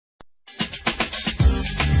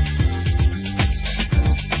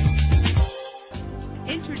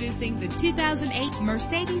Introducing the 2008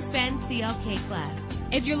 Mercedes-Benz CLK-Class.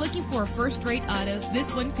 If you're looking for a first-rate auto,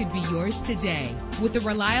 this one could be yours today. With a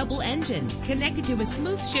reliable engine connected to a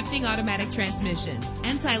smooth shifting automatic transmission,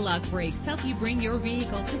 anti-lock brakes help you bring your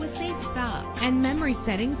vehicle to a safe stop. And memory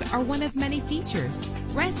settings are one of many features.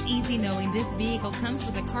 Rest easy knowing this vehicle comes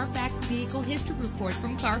with a Carfax Vehicle History Report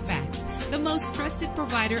from Carfax, the most trusted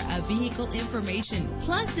provider of vehicle information.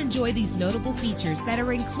 Plus, enjoy these notable features that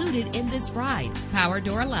are included in this ride: power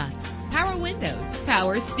door locks, power windows,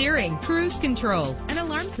 power steering, cruise control, an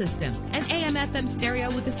alarm system, an AM/FM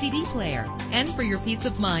stereo with a CD player. And for your peace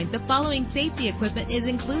of mind, the following safety equipment is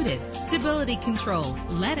included: stability control.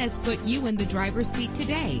 Let us put you in the driver's seat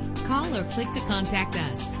today. Call or click to contact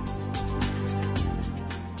us.